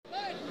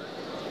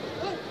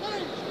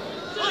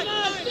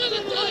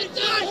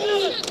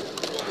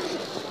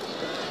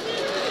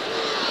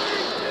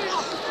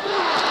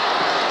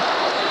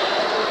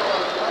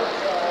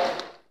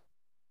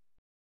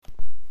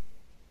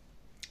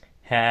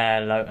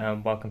Hello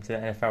and welcome to the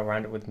NFL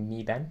Roundup with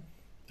me, Ben.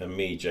 And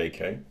me,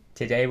 JK.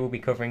 Today we'll be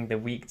covering the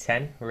Week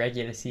 10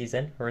 regular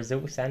season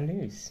results and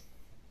news.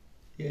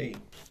 Yay.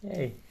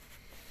 Yay.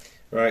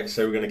 Right,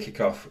 so we're going to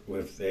kick off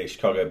with the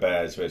Chicago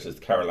Bears versus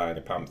the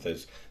Carolina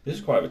Panthers. This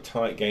is quite a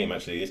tight game,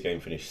 actually. This game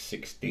finished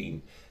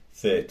 16-13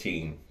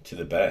 to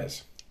the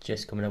Bears.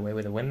 Just coming away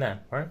with a win there,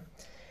 right?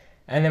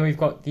 And then we've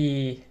got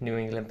the New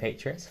England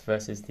Patriots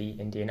versus the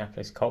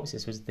Indianapolis Colts.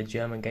 This was the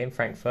German game,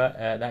 Frankfurt.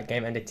 That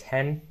game ended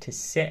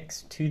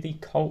 10-6 to the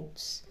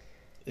Colts.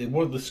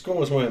 The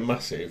scores weren't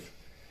massive,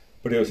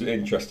 but it was an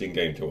interesting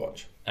game to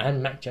watch.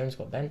 And Mac Jones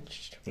got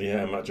benched.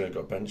 Yeah, Mac Jones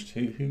got benched.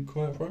 Who came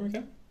out for him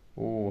again?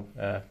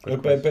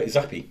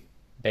 Zappy.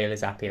 Bailey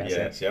Zappe, that's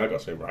it. See, I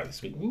got something right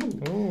this week.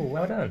 Ooh,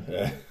 well done.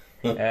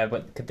 Yeah.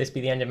 But could this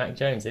be the end of Mac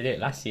Jones? They did it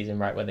last season,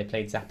 right, where they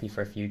played Zappe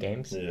for a few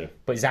games. Yeah.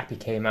 But Zappe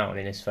came out and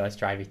in his first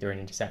drive he threw an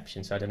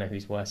interception, so I don't know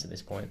who's worse at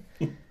this point.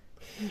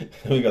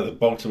 We got the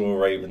Baltimore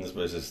Ravens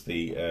versus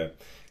the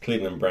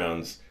Cleveland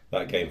Browns.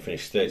 That game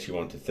finished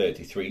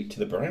 31-33 to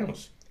the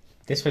Browns.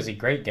 This was a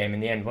great game in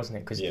the end, wasn't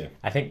it? Because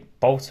I think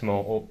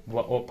Baltimore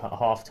were up at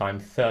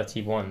halftime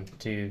 31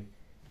 to...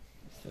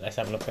 Let's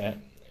have a look at it.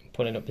 I'm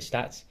pulling up the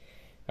stats.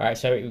 All right,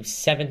 so it was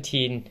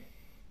 17-9.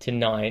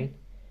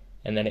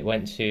 And then it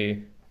went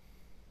to,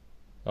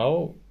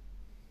 trying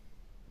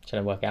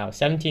to work out,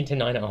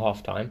 17-9 at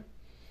half time.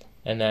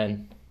 And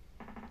then,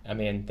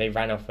 they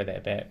ran off with it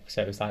a bit.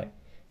 So it was like,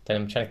 then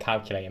I'm trying to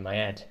calculate in my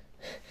head.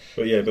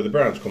 But the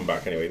Browns come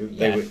back anyway.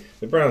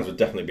 The Browns were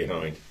definitely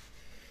behind.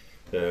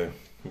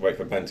 Wait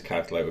for Ben to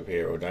calculate up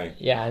here all day.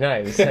 Yeah, I know,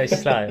 it was so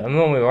slow. I'm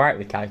normally alright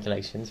with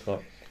calculations,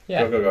 but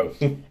yeah. Go.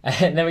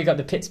 And then we got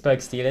the Pittsburgh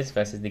Steelers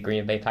versus the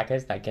Green Bay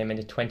Packers. That game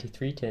ended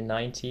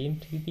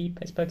 23-19 to the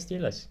Pittsburgh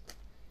Steelers.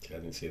 I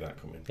didn't see that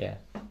coming. Yeah.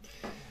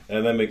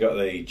 And then we got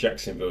the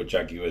Jacksonville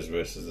Jaguars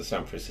versus the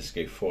San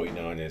Francisco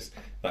 49ers.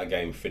 That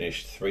game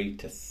finished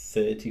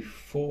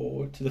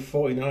 3-34 to the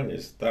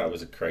 49ers. That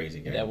was a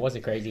crazy game. That was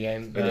a crazy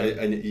game.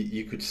 And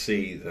you could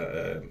see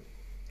that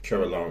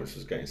Trevor Lawrence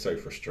was getting so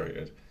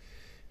frustrated.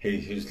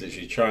 He was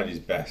literally trying his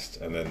best,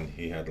 and then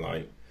he had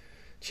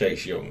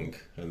Chase Young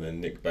and then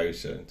Nick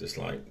Bosa just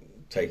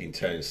taking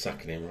turns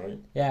sacking him, right?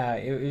 Yeah,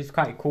 it was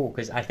quite cool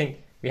because I think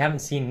we haven't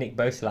seen Nick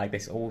Bosa like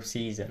this all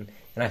season.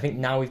 And I think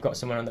now we've got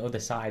someone on the other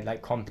side,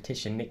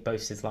 competition. Nick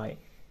Bosa's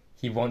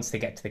he wants to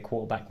get to the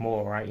quarterback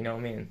more, right? You know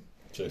what I mean?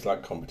 So it's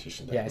like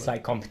competition. Definitely. Yeah, it's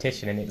like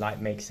competition, and it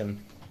makes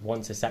him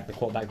want to sack the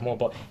quarterback more.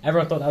 But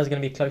everyone thought that was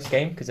going to be a close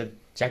game because of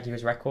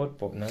Jaguars' record.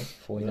 But no,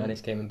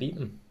 49ers came and beat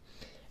them.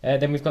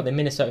 Then we've got the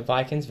Minnesota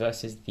Vikings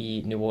versus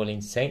the New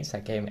Orleans Saints.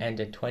 That game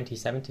ended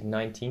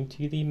 27-19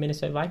 to the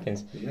Minnesota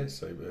Vikings. Yeah,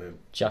 so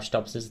Josh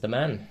Dobbs is the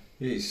man.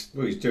 He's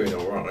doing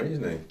all right,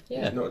 isn't he?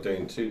 Yeah.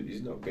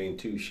 He's not being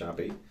too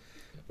shabby.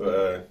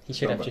 But he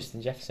should have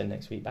Justin Jefferson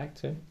next week back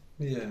too.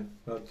 Yeah,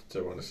 I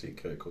do want to see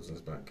Kirk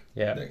Cousins back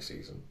next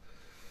season,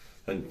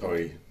 and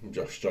probably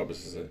Josh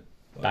Dobbs as a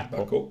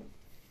backup.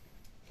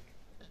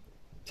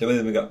 So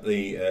then we got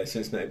the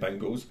Cincinnati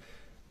Bengals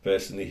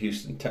versus the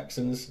Houston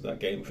Texans. That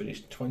game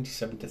finished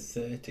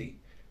 27-30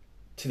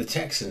 to the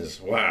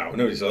Texans. Wow,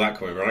 nobody saw that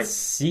coming, right?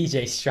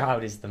 CJ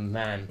Stroud is the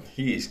man.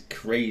 He is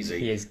crazy.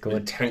 He is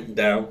good. Tank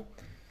Dell,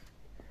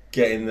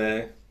 get in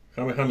there.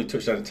 How many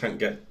touchdowns Tank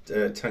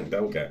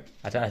Dell get?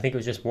 I think it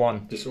was just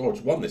one. Just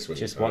one this week.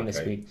 Just one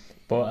this week.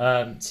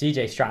 But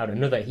CJ Stroud,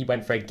 he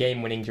went for a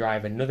game-winning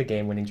drive, another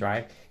game-winning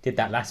drive. Did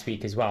that last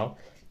week as well.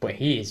 But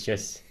he is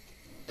just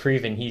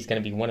proving he's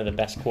going to be one of the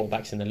best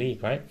quarterbacks in the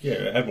league, right?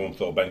 Yeah, everyone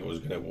thought Bengals was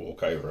going to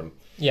walk over him.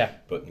 Yeah.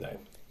 But no.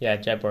 Yeah,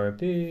 Jed Burrow,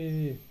 boo.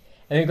 And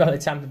then we've got the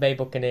Tampa Bay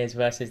Buccaneers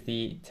versus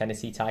the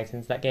Tennessee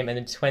Titans. That game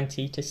ended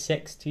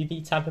 20-6 to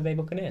the Tampa Bay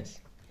Buccaneers.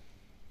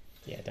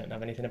 Yeah, don't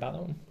have anything about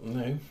that one.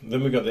 No.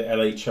 Then we got the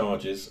LA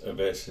Chargers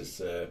versus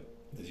the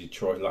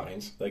Detroit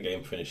Lions. That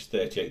game finished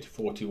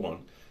 38-41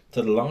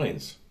 to the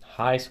Lions.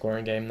 High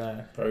scoring game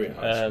there. Very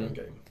high scoring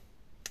game.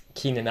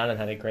 Keenan Allen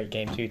had a great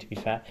game too, to be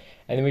fair.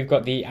 And then we've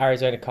got the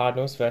Arizona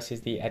Cardinals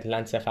versus the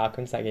Atlanta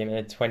Falcons. That game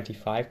ended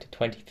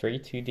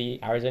 25-23 to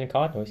the Arizona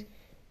Cardinals.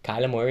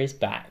 Kyler Murray's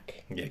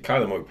back. Yeah,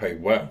 Kyler Murray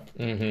played well.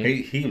 Mm-hmm.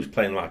 He was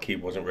playing like he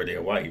wasn't really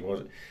away.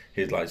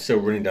 He was still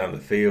running down the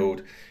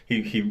field.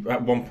 He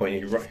at one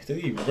point he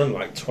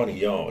run 20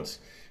 yards.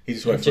 He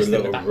just went for a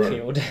little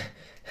run.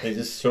 He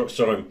just saw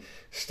him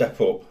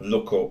step up,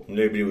 look up.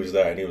 Nobody was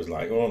there, and he was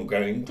like, "Oh, I'm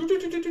going."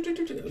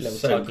 It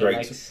was so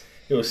great.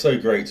 It was so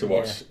great to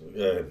watch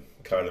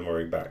Kyler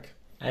Murray back.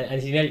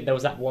 And there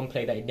was that one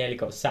play that he nearly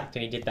got sacked,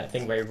 and he did that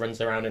thing where he runs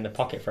around in the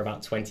pocket for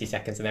about 20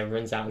 seconds and then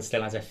runs out and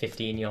still has a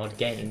 15-yard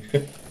gain.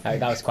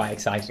 That was quite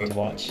exciting to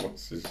watch.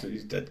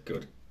 He's dead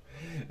good.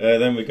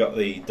 Then we got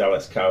the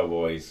Dallas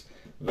Cowboys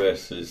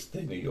versus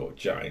the New York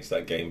Giants.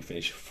 That game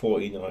finished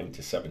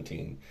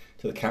 49-17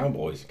 to the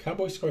Cowboys.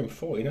 Cowboys scoring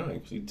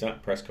 49.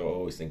 Dak Prescott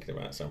always thinking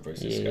about San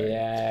Francisco.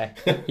 Yeah,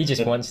 he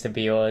just wants to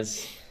be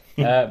us.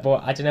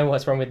 But I don't know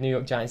what's wrong with New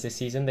York Giants this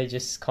season. They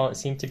just can't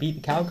seem to beat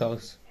the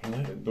Cowgirls.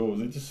 No,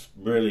 they just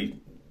really...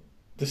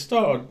 Did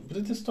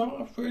they start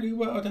off really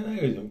well? I don't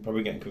know. I'm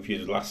probably getting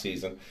confused with last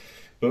season.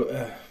 But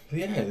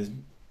yeah,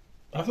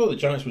 I thought the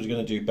Giants was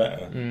going to do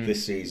better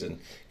this season.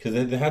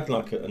 Because they had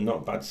like a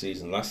not bad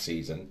season last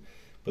season.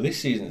 But this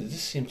season, they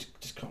just seem to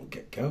just can't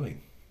get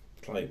going.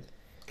 It's like,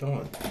 come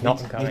on.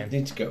 Not going.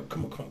 Need to go.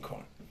 Come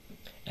on.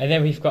 And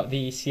then we've got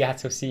the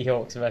Seattle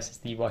Seahawks versus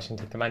the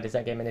Washington Commanders.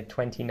 That game ended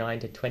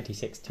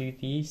 29-26 to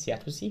the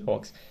Seattle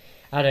Seahawks.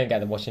 I don't get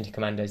the Washington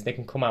Commanders. They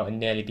can come out and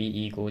nearly beat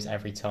Eagles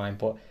every time,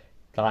 but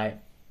like,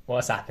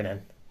 what's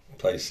happening?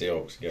 Play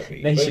Seahawks.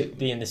 They should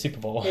be in the Super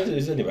Bowl.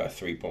 It's only about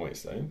 3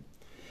 points though.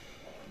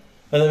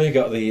 And then we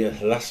got the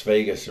Las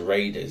Vegas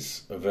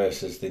Raiders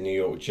versus the New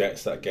York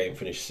Jets. That game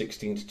finished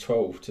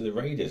 16-12 to the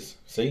Raiders.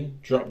 See,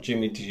 dropped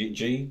Jimmy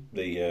G.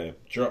 They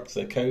dropped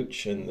their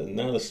coach, and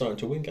now they're starting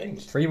to win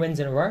games. 3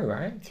 wins in a row,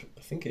 right? I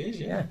think it is.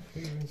 Yeah.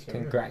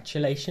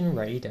 Congratulations,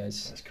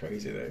 Raiders. That's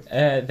crazy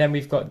though. Then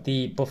we've got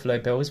the Buffalo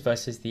Bills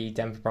versus the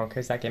Denver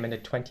Broncos. That game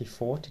ended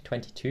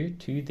 24-22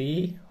 to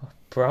the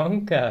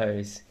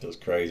Broncos. That's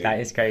crazy. That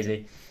is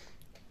crazy.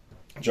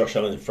 Josh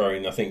Allen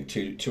throwing, I think,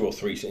 two or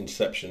three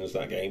interceptions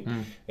that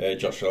game.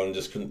 Josh Allen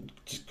just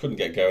couldn't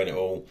get going at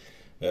all.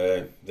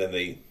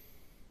 Then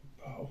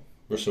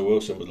Russell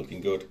Wilson was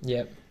looking good.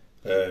 Yep.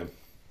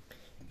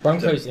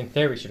 Broncos, in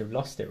theory, should have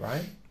lost it,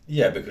 right?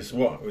 Yeah, because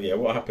what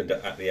happened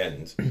at the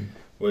end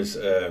was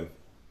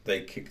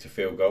they kicked a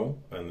field goal,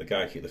 and the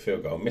guy kicked the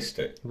field goal, missed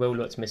it. Will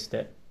Lutz missed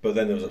it. But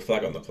then there was a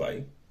flag on the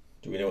play.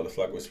 Do we know what the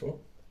flag was for?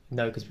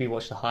 No, because we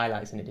watched the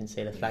highlights and it didn't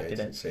say the flag, did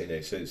it? Didn't say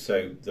no.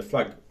 So the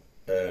flag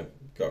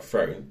got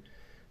thrown.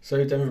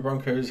 So Denver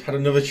Broncos had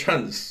another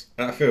chance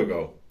at a field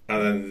goal,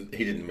 and then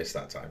he didn't miss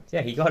that time.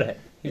 Yeah, he got it.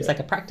 It was like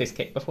a practice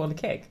kick before the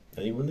kick.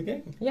 And he won the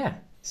game. Yeah.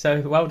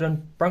 So well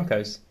done,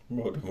 Broncos.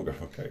 Well done,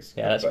 Broncos.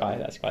 Yeah,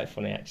 that's quite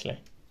funny actually.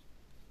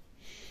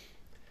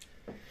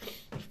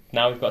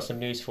 Now we've got some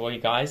news for you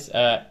guys.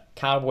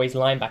 Cowboys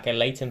linebacker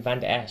Leighton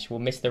Vander Esch will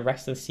miss the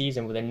rest of the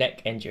season with a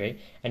neck injury,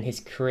 and his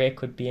career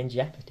could be in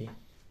jeopardy.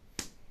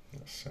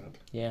 That's sad.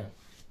 Yeah,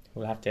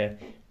 we'll have to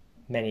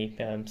many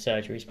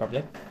surgeries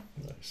probably.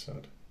 That's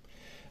sad.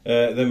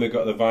 Then we've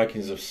got the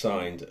Vikings have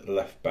signed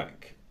left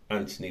back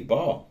Anthony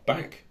Barr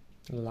back.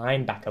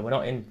 Linebacker. We're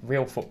not in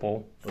real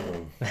football.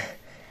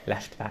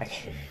 Left back.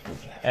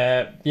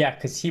 Yeah,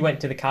 because he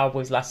went to the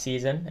Cowboys last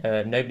season.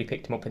 Nobody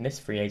picked him up in this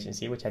free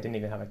agency, which I didn't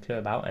even have a clue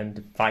about, and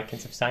the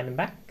Vikings have signed him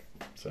back.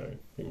 So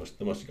they must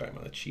have got him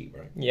on the cheap,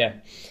 right? Yeah.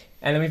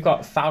 And then we've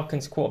got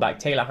Falcons quarterback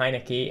Taylor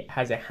Heineke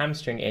has a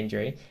hamstring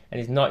injury and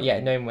is not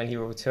yet known when he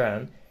will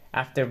return.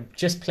 After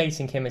just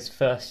placing him as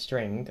first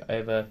string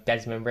over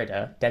Desmond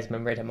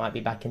Ridder might be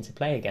back into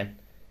play again.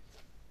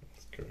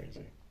 That's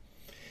crazy.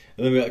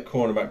 And then we got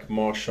cornerback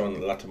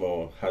Marshawn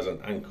Lattimore has an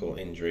ankle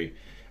injury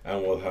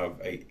and will have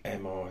a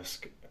MRI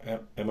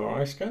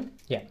scan.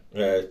 Yeah.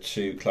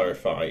 To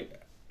clarify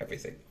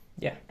everything.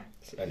 Yeah.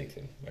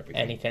 Everything.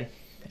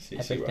 See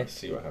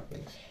what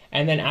happens.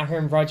 And then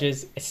Aaron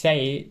Rodgers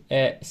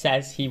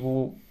says he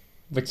will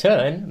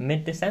return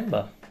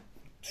mid-December.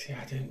 See,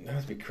 I don't know.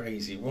 That'd be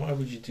crazy. Why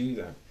would you do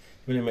that?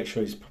 You want to make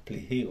sure he's properly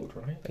healed,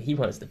 right? But he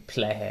wants to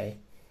play.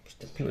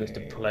 He wants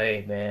to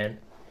play, man.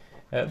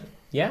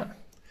 Yeah.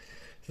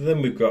 So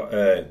then we've got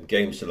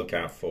games to look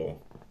out for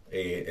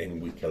in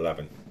week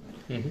 11.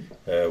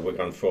 Mm-hmm. We're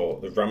going for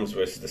the Rams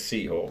versus the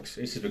Seahawks.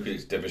 This is because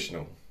it's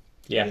divisional.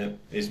 Yeah.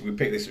 We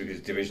picked this because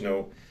it's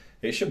divisional.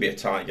 It should be a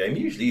tight game.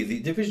 Usually,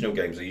 the divisional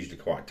games are usually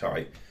quite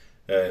tight.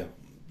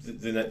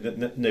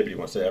 Nobody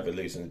wants to ever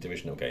lose in a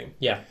divisional game.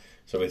 Yeah.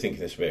 So we're thinking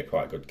this will be a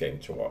quite good game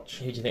to watch.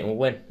 Who do you think will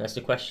win? That's the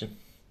question.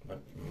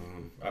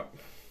 I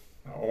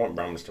want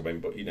Rams to win,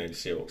 but the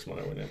Seahawks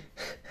might win it.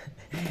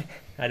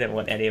 I don't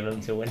want any of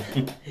them to win.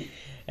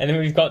 And then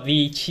we've got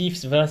the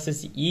Chiefs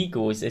versus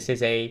Eagles. This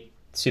is a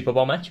Super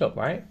Bowl matchup,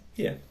 right?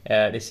 Yeah.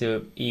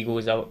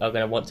 Eagles are going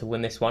to want to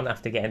win this one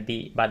after getting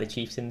beat by the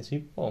Chiefs in the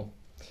Super Bowl.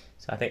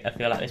 So I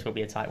feel like this will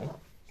be a tight one.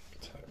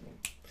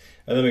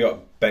 And then we got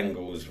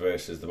Bengals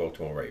versus the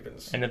Baltimore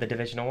Ravens. Another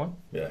divisional one?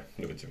 Yeah,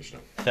 another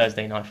divisional.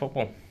 Thursday night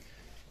football.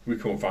 We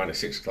couldn't find a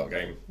 6 o'clock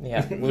game.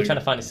 Yeah, we were trying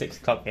to find a 6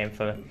 o'clock game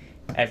for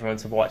everyone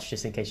to watch,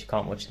 just in case you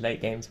can't watch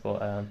late games,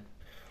 but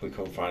we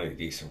couldn't find any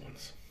decent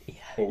ones. Yeah.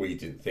 Or we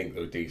didn't think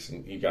they were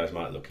decent. You guys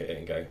might look at it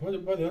and go, what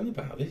are they on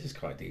about? This is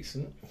quite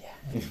decent.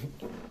 Yeah.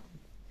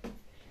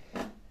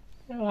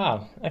 Oh,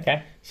 wow,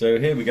 okay. So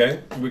here we go.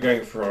 We're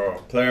going for our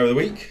player of the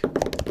week.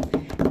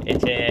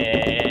 It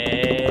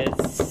is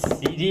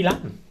CeeDee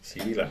Lamb.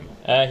 CeeDee Lamb.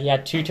 He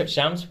had 2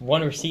 touchdowns,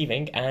 1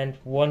 receiving and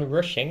 1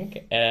 rushing. Do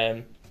you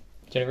want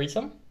to read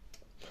some?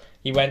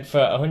 He went for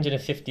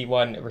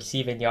 151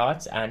 receiving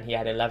yards and he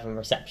had 11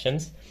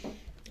 receptions.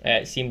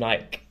 It seemed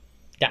like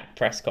Dak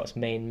Prescott's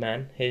main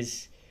man. He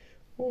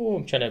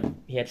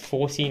had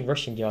 14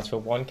 rushing yards for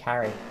 1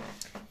 carry.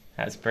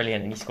 That's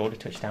brilliant, and he scored a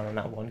touchdown on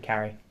that 1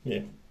 carry.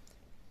 Yeah.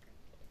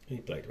 He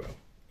played well.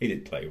 He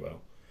did play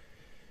well.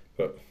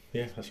 But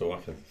yeah, that's all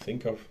I can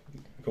think of.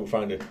 I couldn't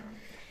find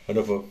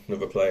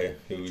another player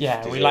who's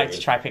we like to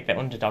try pick the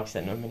underdogs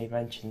that nobody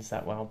mentions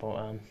that well,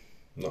 but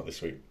not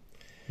this week.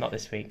 Not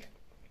this week.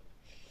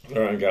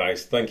 All right,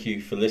 guys. Thank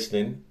you for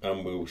listening,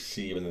 and we'll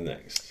see you in the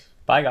next.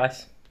 Bye,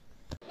 guys.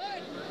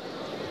 Hey!